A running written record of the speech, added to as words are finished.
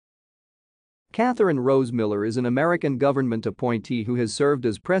Katherine Rose Miller is an American government appointee who has served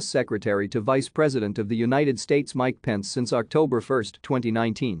as press secretary to Vice President of the United States Mike Pence since October 1,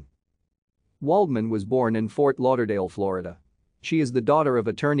 2019. Waldman was born in Fort Lauderdale, Florida. She is the daughter of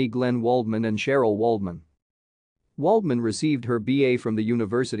attorney Glenn Waldman and Cheryl Waldman. Waldman received her BA from the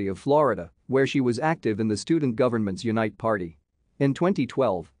University of Florida, where she was active in the student government's Unite Party. In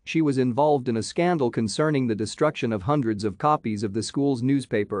 2012, she was involved in a scandal concerning the destruction of hundreds of copies of the school's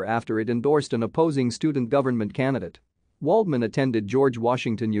newspaper after it endorsed an opposing student government candidate. Waldman attended George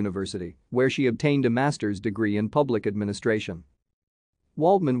Washington University, where she obtained a master's degree in public administration.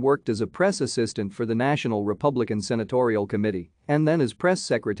 Waldman worked as a press assistant for the National Republican Senatorial Committee and then as press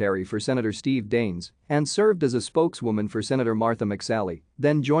secretary for Senator Steve Daines and served as a spokeswoman for Senator Martha McSally,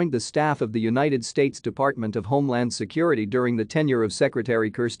 then joined the staff of the United States Department of Homeland Security during the tenure of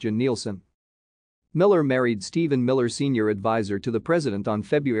Secretary Kirstjen Nielsen. Miller married Stephen Miller, senior advisor to the president, on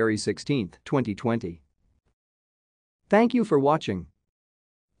February 16, 2020. Thank you for watching.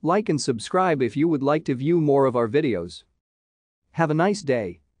 Like and subscribe if you would like to view more of our videos. Have a nice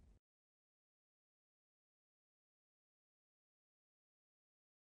day.